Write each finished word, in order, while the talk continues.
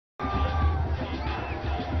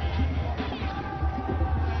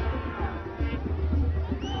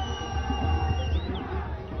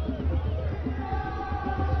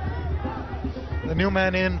New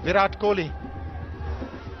man in, Virat Kohli.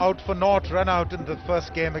 Out for naught, run out in the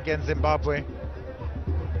first game against Zimbabwe.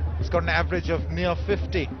 He's got an average of near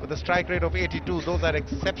 50 with a strike rate of 82. Those are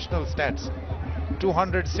exceptional stats.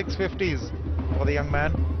 200 650s for the young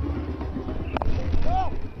man.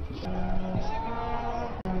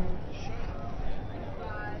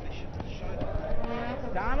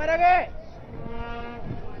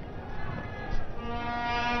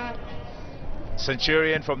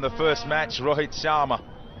 Centurion from the first match, Rohit Sharma.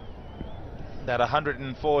 That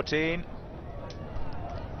 114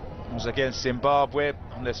 was against Zimbabwe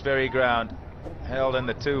on this very ground. Held in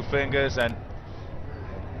the two fingers and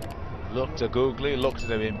looked to googly, looked to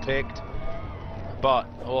have been picked, but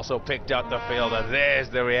also picked out the fielder. There's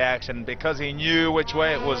the reaction, because he knew which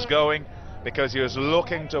way it was going, because he was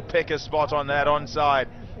looking to pick a spot on that onside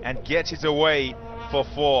and get it away for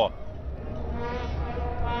 4.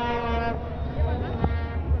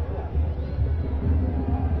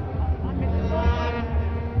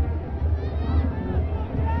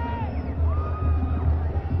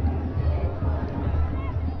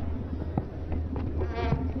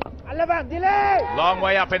 Long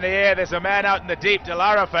way up in the air. There's a man out in the deep.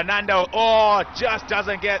 Dilhara Fernando. Oh, just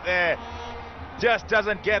doesn't get there. Just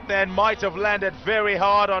doesn't get there, and might have landed very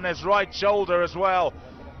hard on his right shoulder as well.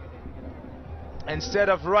 Instead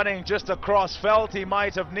of running just across, felt he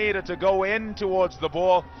might have needed to go in towards the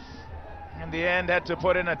ball. In the end, had to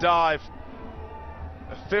put in a dive.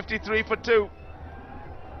 53 for 2.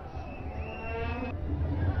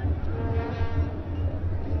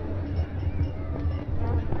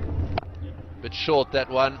 Bit short, that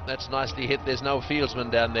one. That's nicely hit. There's no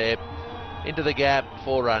fieldsman down there. Into the gap,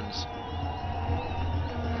 4 runs.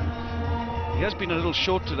 He has been a little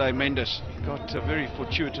short today, Mendis. Got a very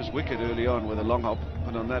fortuitous wicket early on with a long hop,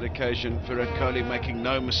 but on that occasion, Virat Kohli making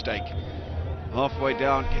no mistake. Halfway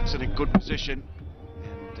down, gets in a good position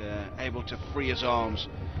and able to free his arms.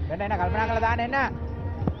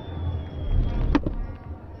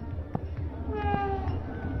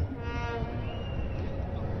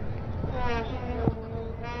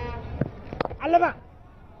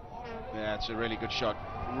 Yeah, it's a really good shot.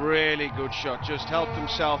 Really good shot. Just helped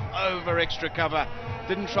himself over extra cover.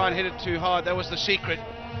 Didn't try and hit it too hard. That was the secret.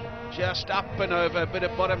 Just up and over. A bit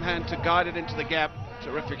of bottom hand to guide it into the gap.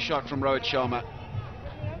 Terrific shot from Rohit Sharma.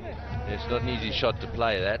 It's not an easy shot to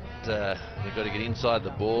play, that. You've got to get inside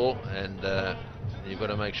the ball, and you've got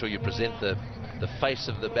to make sure you present the face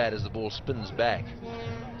of the bat as the ball spins back.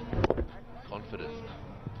 Confident.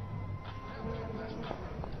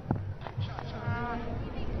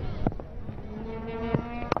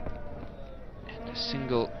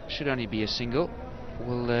 Single should only be a single.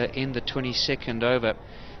 Will end the 22nd over.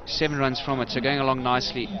 7 runs from it, so going along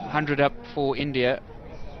nicely. 100 up for India,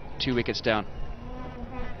 2 wickets down.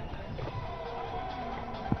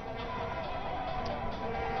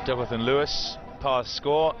 Jonathan Lewis, pass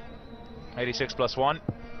score, 86 plus 1.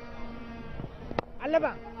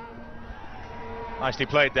 Nicely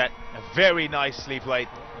played that, very nicely played.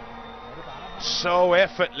 So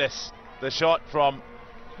effortless, the shot from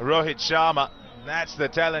Rohit Sharma. That's the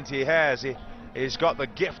talent he has. He's got the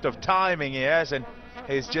gift of timing, he has, and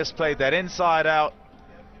he's just played that inside out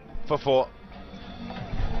for 4.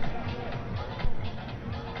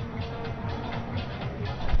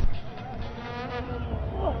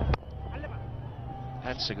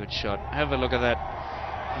 That's a good shot. Have a look at that.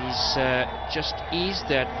 He's just eased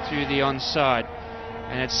that through the onside,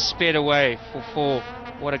 and it's sped away for 4.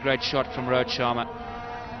 What a great shot from Rohit Sharma.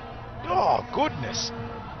 Oh, goodness.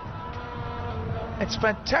 It's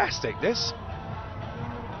fantastic, this.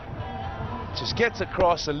 Just gets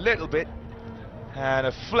across a little bit, and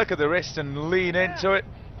a flick of the wrist and lean into it.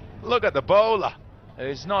 Look at the bowler.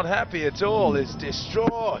 He's not happy at all. He's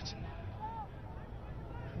distraught.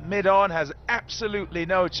 Mid-on has absolutely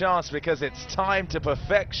no chance because it's timed to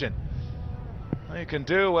perfection. All you can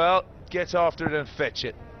do, well, get after it and fetch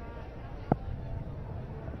it.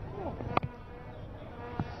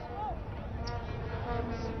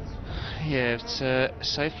 Yeah, it's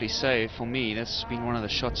safely say for me that's been one of the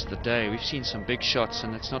shots of the day. We've seen some big shots,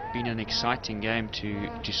 and it's not been an exciting game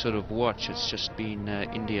to sort of watch. It's just been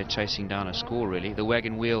India chasing down a score, really. The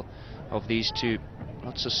wagon wheel of these two.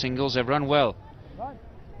 Lots of singles. They've run well.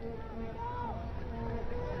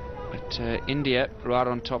 But India right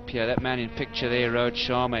on top here. That man in picture there, Rohit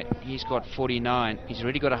Sharma, he's got 49. He's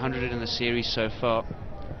already got 100 in the series so far.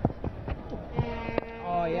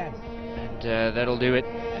 Oh, yes. And that'll do it.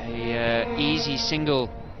 A easy single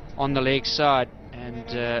on the leg side,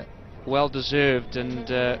 and well deserved and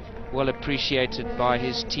well appreciated by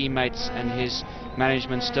his teammates and his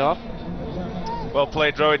management staff. Well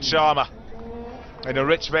played, Rohit Sharma. in a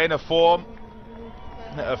rich vein of form,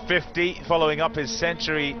 a 50 following up his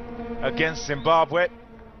century against Zimbabwe,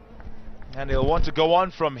 and he'll want to go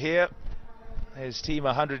on from here. His team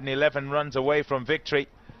 111 runs away from victory.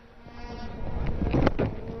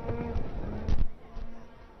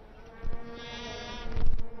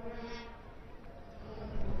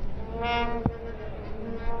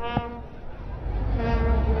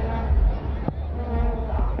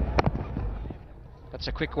 That's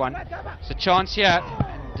a quick one. It's a chance here,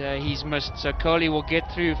 and he's missed. So Kohli will get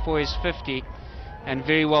through for his 50, and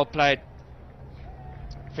very well played.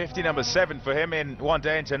 50 number 7 for him in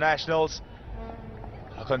one-day internationals.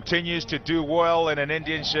 Continues to do well in an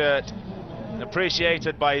Indian shirt,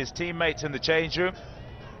 appreciated by his teammates in the change room.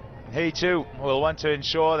 He too will want to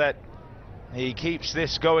ensure that he keeps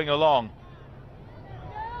this going along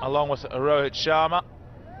with Rohit Sharma.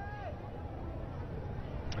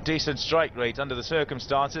 Decent strike rate under the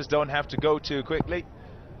circumstances, don't have to go too quickly.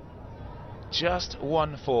 Just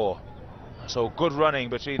 1-4. So good running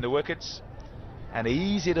between the wickets and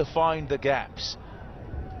easy to find the gaps.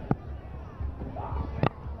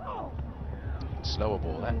 Slower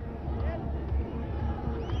ball then.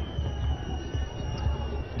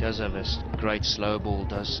 Does have a great slow ball,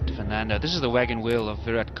 does Fernando. This is the wagon wheel of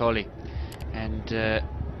Virat Kohli, and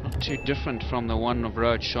not too different from the one of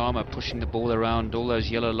Rohit Sharma, pushing the ball around. All those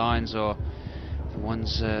yellow lines are the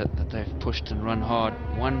ones that they've pushed and run hard.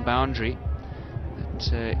 One boundary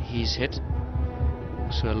that he's hit,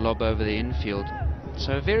 also a lob over the infield.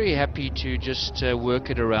 So very happy to just work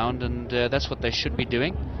it around, and that's what they should be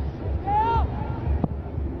doing.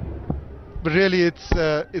 But really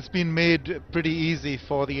it's been made pretty easy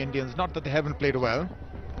for the Indians. Not that they haven't played well.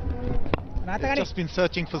 They've just been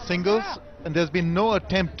searching for singles, and there's been no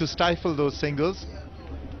attempt to stifle those singles.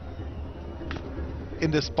 In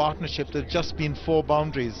this partnership, there's just been 4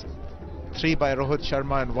 boundaries. 3 by Rohit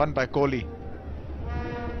Sharma and 1 by Kohli.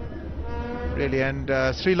 Really,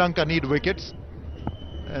 and Sri Lanka need wickets.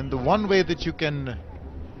 And the one way that you can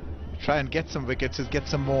try and get some wickets is get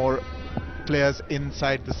some more players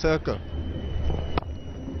inside the circle.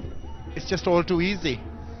 It's just all too easy.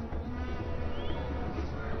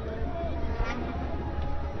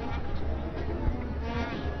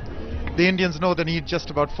 The Indians know they need just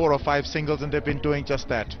about 4 or 5 singles, and they've been doing just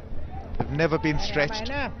that. They've never been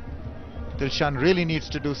stretched. Dilshan really needs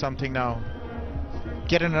to do something now.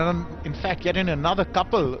 Get in another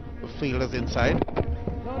couple of fielders inside.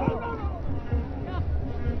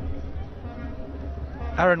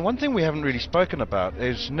 Aaron, one thing we haven't really spoken about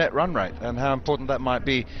is net run rate and how important that might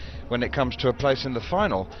be when it comes to a place in the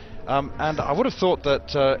final. And I would have thought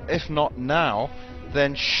that if not now,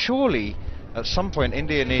 then surely at some point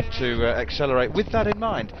India need to accelerate with that in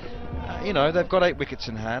mind. You know, they've got 8 wickets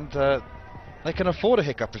in hand. They can afford a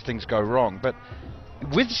hiccup if things go wrong. But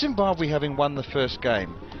with Zimbabwe having won the first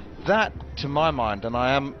game, that, to my mind, and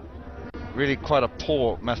I am really quite a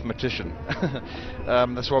poor mathematician.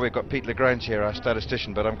 That's why we've got Pete Lagrange here, our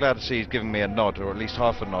statistician, but I'm glad to see he's giving me a nod, or at least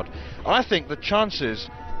half a nod. I think the chances...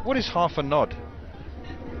 What is half a nod?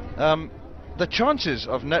 The chances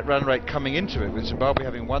of net run rate coming into it with Zimbabwe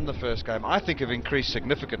having won the first game, I think, have increased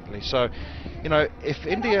significantly. So, you know, if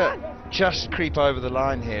India just creep over the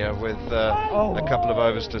line here with a couple of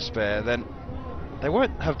overs to spare, then they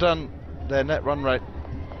won't have done their net run rate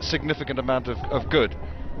significant amount of good.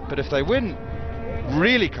 But if they win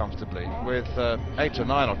really comfortably with 8 or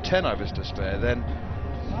 9 or 10 overs to spare, then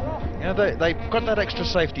you know, they've got that extra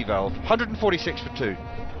safety valve. 146 for 2.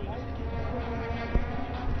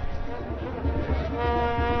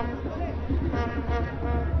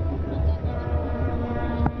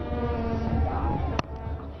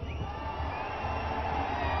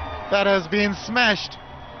 That has been smashed,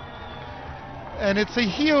 and it's a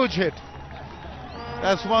huge hit.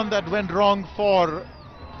 That's one that went wrong for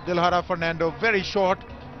Dilhara Fernando. Very short,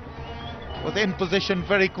 was in position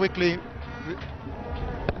very quickly,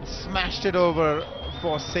 and smashed it over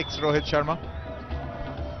for 6, Rohit Sharma.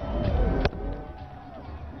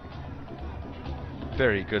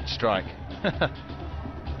 Very good strike.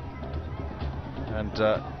 And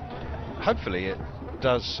hopefully it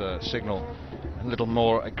does signal a little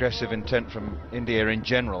more aggressive intent from India in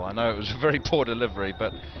general. I know it was a very poor delivery,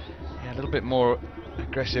 but yeah, a little bit more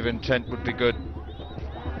aggressive intent would be good.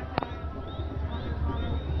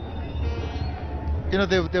 You know,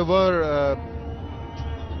 there were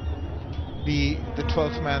the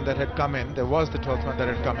 12th man that had come in. There was the 12th man that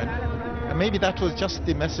had come in, and maybe that was just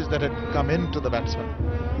the message that had come in to the batsman.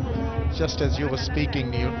 Just as you were speaking,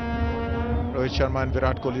 Neil, Rohit Sharma and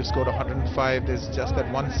Virat Kohli scored 105. There's just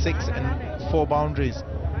that 1 6 and 4 boundaries.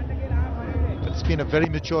 But It's been a very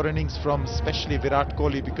mature innings from especially Virat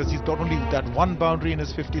Kohli, because he's got only that one boundary in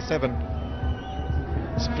his 57.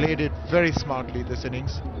 He's played it very smartly this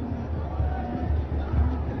innings.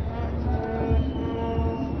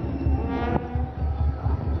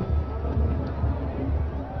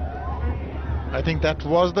 I think that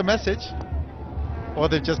was the message, or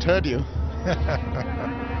they've just heard you.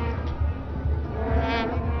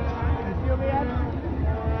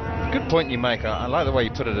 Good point you make. I like the way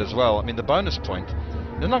you put it as well. I mean, the bonus point,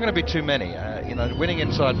 there's not going to be too many. You know, winning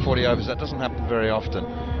inside 40 overs, that doesn't happen very often.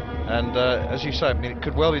 And as you say, I mean, it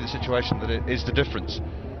could well be the situation that it is the difference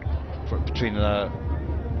between a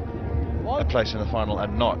place in the final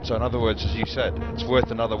and not. So in other words, as you said, it's worth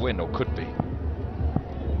another win, or could be.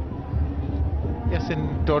 Yes,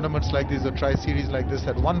 in tournaments like this or tri-series like this,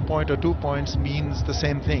 that 1 point or 2 points means the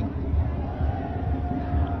same thing.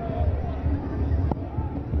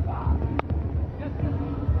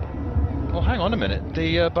 Well, hang on a minute.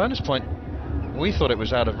 The bonus point, we thought it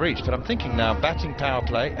was out of reach, but I'm thinking now, batting power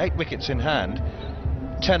play, 8 wickets in hand,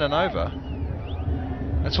 10 and over.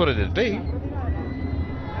 That's what it'd be.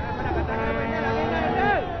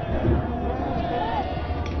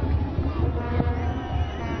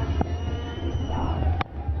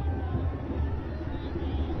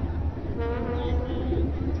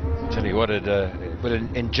 Tell you what, it would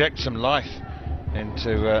inject some life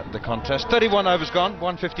into the contest. 31 overs gone,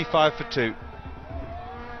 155 for 2.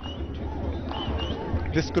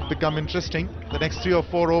 This could become interesting. The next 3 or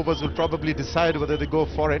 4 overs will probably decide whether they go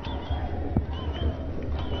for it.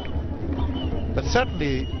 But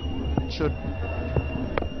certainly should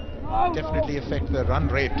definitely affect the run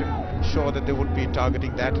rate. I'm sure that they would be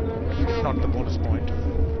targeting that, if not the bonus point.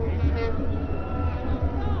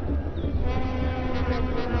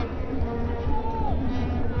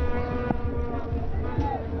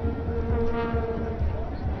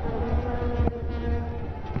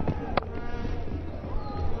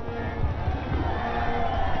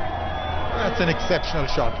 That's an exceptional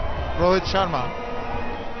shot. Rohit Sharma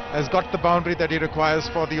has got the boundary that he requires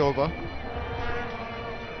for the over.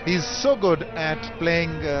 He's so good at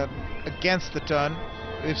playing against the turn.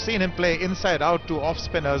 We've seen him play inside out to off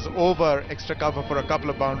spinners over extra cover for a couple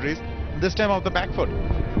of boundaries, this time off the back foot.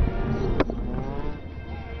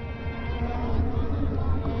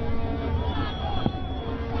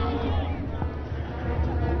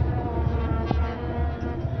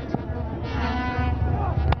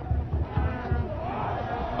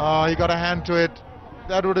 Oh, he got a hand to it.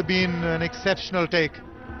 That would have been an exceptional take.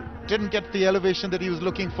 Didn't get the elevation that he was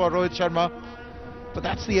looking for, Rohit Sharma. But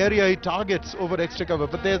that's the area he targets over extra cover.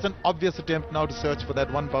 But there's an obvious attempt now to search for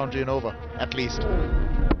that one boundary and over, at least.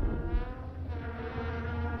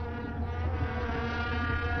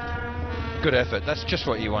 Good effort. That's just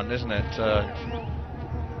what you want, isn't it?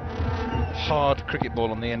 Hard cricket ball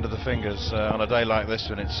on the end of the fingers on a day like this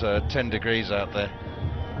when it's 10 degrees out there.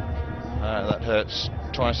 That hurts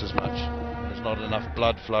twice as much. There's not enough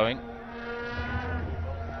blood flowing.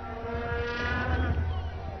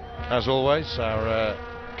 As always, our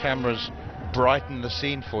cameras brighten the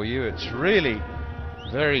scene for you. It's really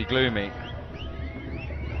very gloomy.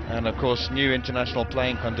 And of course, new international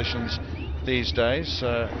playing conditions these days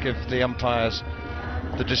give the umpires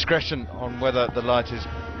the discretion on whether the light is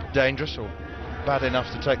dangerous or bad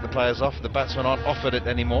enough to take the players off. The batsmen aren't offered it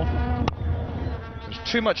anymore.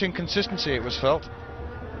 There's too much inconsistency, it was felt,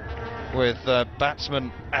 with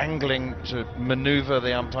batsmen angling to manoeuvre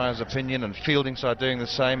the umpire's opinion and fielding side doing the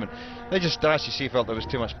same, and they just, the ICC felt there was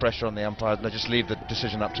too much pressure on the umpires and they just leave the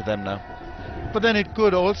decision up to them now. But then it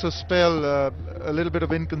could also spell a little bit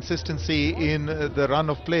of inconsistency in the run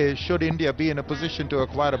of play should India be in a position to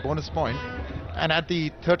acquire a bonus point, and at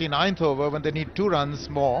the 39th over when they need 2 runs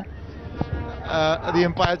more, the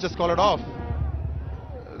umpire just call it off.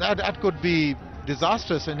 That could be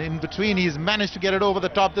disastrous, and in between he's managed to get it over the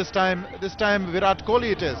top this time Virat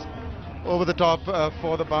Kohli it is over the top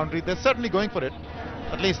for the boundary. They're certainly going for it,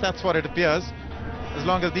 at least that's what it appears. As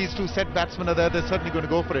long as these 2 set batsmen are there, they're certainly going to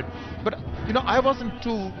go for it. But you know, I wasn't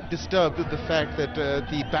too disturbed with the fact that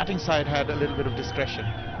the batting side had a little bit of discretion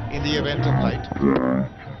in the event of light,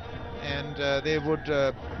 and they would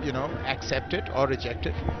you know, accept it or reject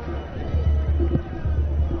it.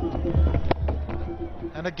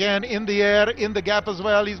 And again, in the air, in the gap as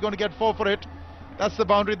well, he's going to get 4 for it. That's the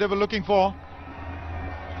boundary they were looking for.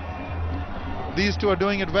 These 2 are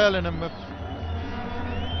doing it well, and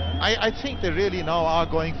I think they really now are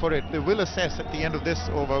going for it. They will assess at the end of this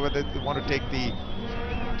over whether they want to take the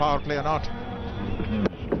power play or not.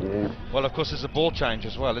 Well, of course, there's a ball change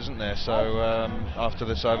as well, isn't there? So after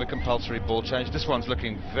this over, compulsory ball change. This one's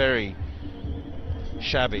looking very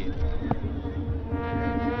shabby.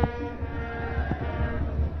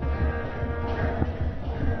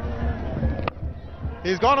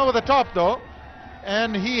 He's gone over the top though,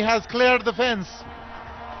 and he has cleared the fence.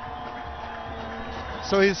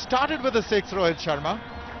 So he started with a 6, Rohit Sharma.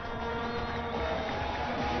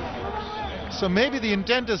 So maybe the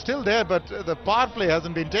intent is still there, but the power play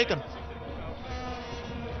hasn't been taken.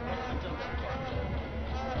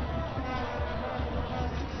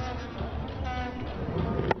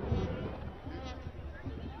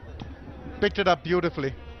 Picked it up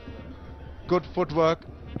beautifully. Good footwork.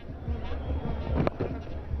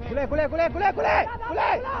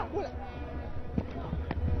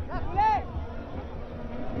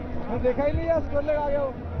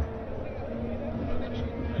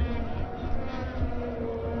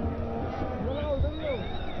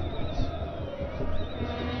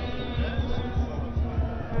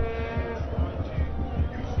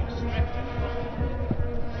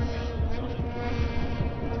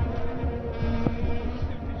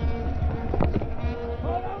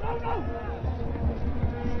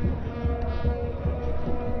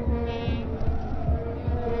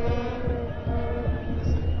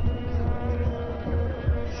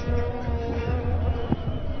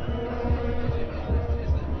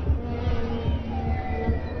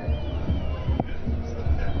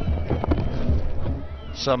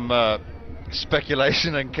 Some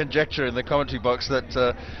speculation and conjecture in the commentary box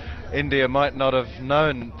that India might not have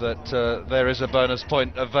known that there is a bonus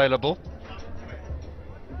point available.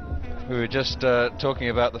 We were just talking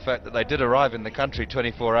about the fact that they did arrive in the country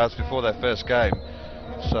 24 hours before their first game,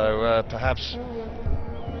 so perhaps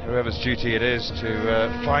whoever's duty it is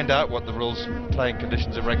to find out what the rules, playing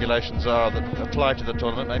conditions and regulations are that apply to the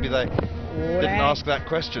tournament, maybe they didn't ask that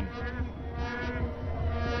question.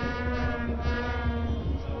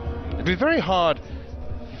 It'd be very hard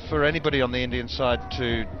for anybody on the Indian side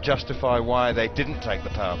to justify why they didn't take the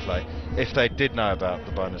power play if they did know about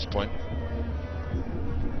the bonus point.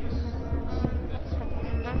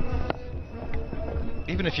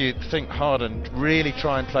 Even if you think hard and really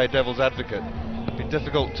try and play devil's advocate, it'd be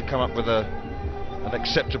difficult to come up with an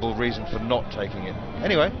acceptable reason for not taking it.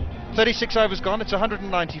 Anyway, 36 overs gone, it's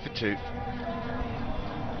 190 for 2.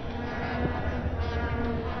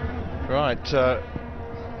 Right,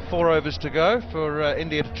 4 overs to go for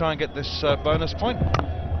India to try and get this bonus point,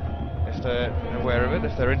 if they're aware of it,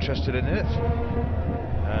 if they're interested in it.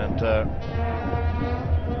 And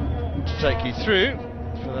to take you through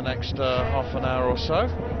for the next half an hour or so,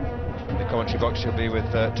 in the commentary box you'll be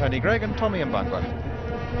with Tony Greig and Tommy Mbangwa.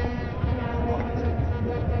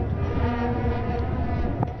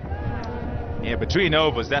 Yeah, between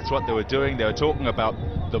overs, that's what they were doing. They were talking about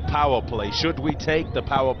the power play. Should we take the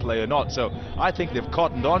power play or not? So I think they've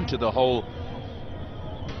cottoned on to the whole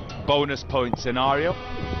bonus point scenario.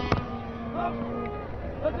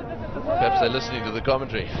 Perhaps they're listening to the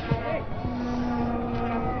commentary.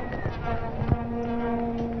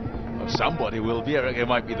 Well, somebody will be. It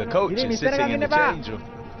might be the coach is sitting in the change room.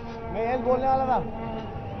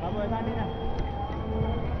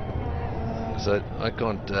 So I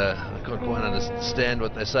can't quite understand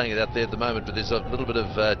what they're saying out there at the moment, but there's a little bit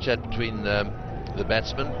of chat between the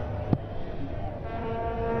batsmen.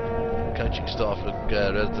 Coaching staff look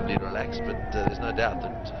relatively relaxed, but there's no doubt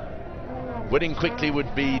that winning quickly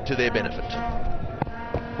would be to their benefit.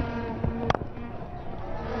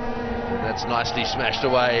 And that's nicely smashed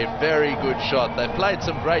away. Very good shot. They've played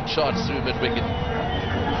some great shots through mid-wicket.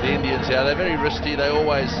 The Indians here, they're very risky, they're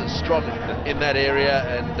always strong in that area,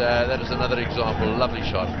 and that is another example. Lovely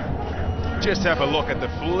shot. Just have a look at the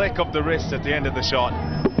flick of the wrist at the end of the shot.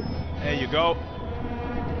 There you go.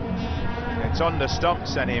 It's on the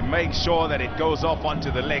stumps and he makes sure that it goes off onto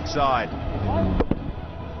the leg side.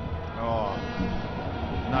 Oh,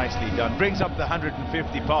 nicely done. Brings up the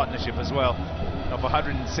 150 partnership as well of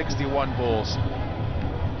 161 balls.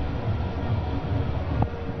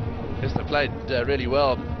 Yes, they played really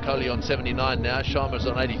well. Kohli on 79 now, Sharma's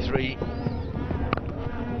on 83.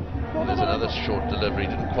 There's another short delivery,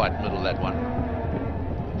 didn't quite middle that one.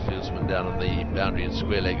 Fieldsman down on the boundary and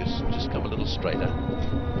square leg has just come a little straighter.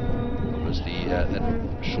 Obviously that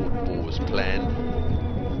short ball was planned,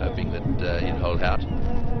 hoping that he'd hold out.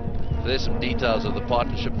 So there's some details of the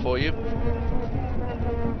partnership for you.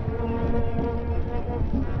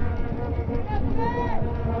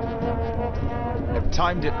 They've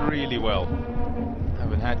timed it really well.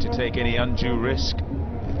 Haven't had to take any undue risk.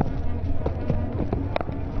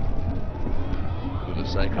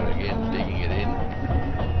 Bulawayo again digging it in.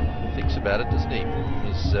 Thinks about it, doesn't he?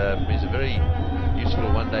 He's a very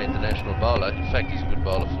useful one-day international bowler. In fact, he's a good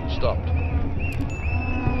bowler full stop.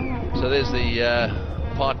 So there's the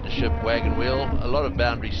partnership wagon wheel. A lot of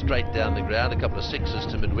boundaries straight down the ground. A couple of sixes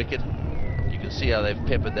to mid-wicket. You can can see how they've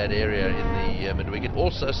peppered that area in the mid-wicket.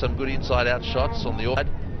 Also some good inside-out shots on the off. A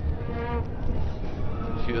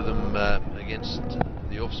few of them against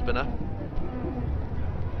the off-spinner.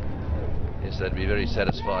 Yes, they'd be very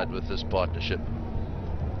satisfied with this partnership.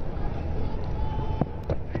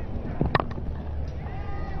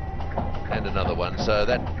 And another one, so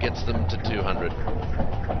that gets them to 200.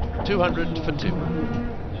 200 for 2.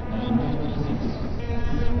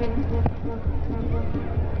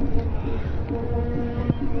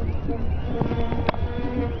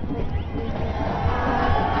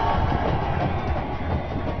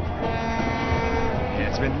 Yeah,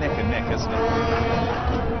 it's been neck and neck, hasn't it?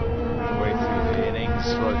 Way through the innings,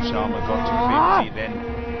 Rohit Sharma got to 50 then.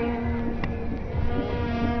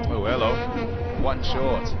 Oh, hello. One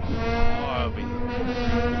short. Oh,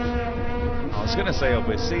 I was going to say he'll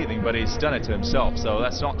be seething, but he's done it to himself, so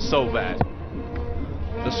that's not so bad.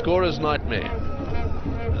 The scorer's nightmare.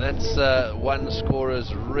 That's one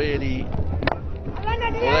scorer's really...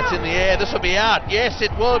 Well, that's in the air. This will be out. Yes,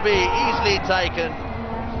 it will be. Easily taken.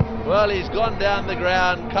 Well, he's gone down the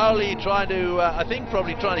ground. Kohli trying to, I think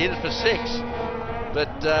probably trying to hit it for 6. But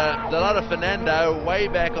Dilhara Fernando way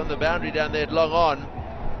back on the boundary down there, long on.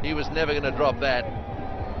 He was never going to drop that.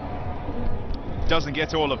 Doesn't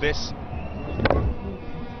get all of this.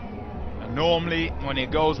 And normally, when he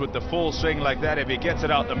goes with the full swing like that, if he gets it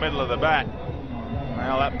out the middle of the bat,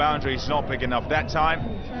 well, that boundary's not big enough that time.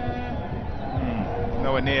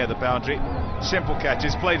 Nowhere near the boundary. Simple catch.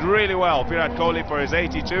 He's played really well. Virat Kohli for his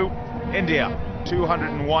 82. India,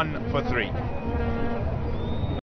 201 for 3.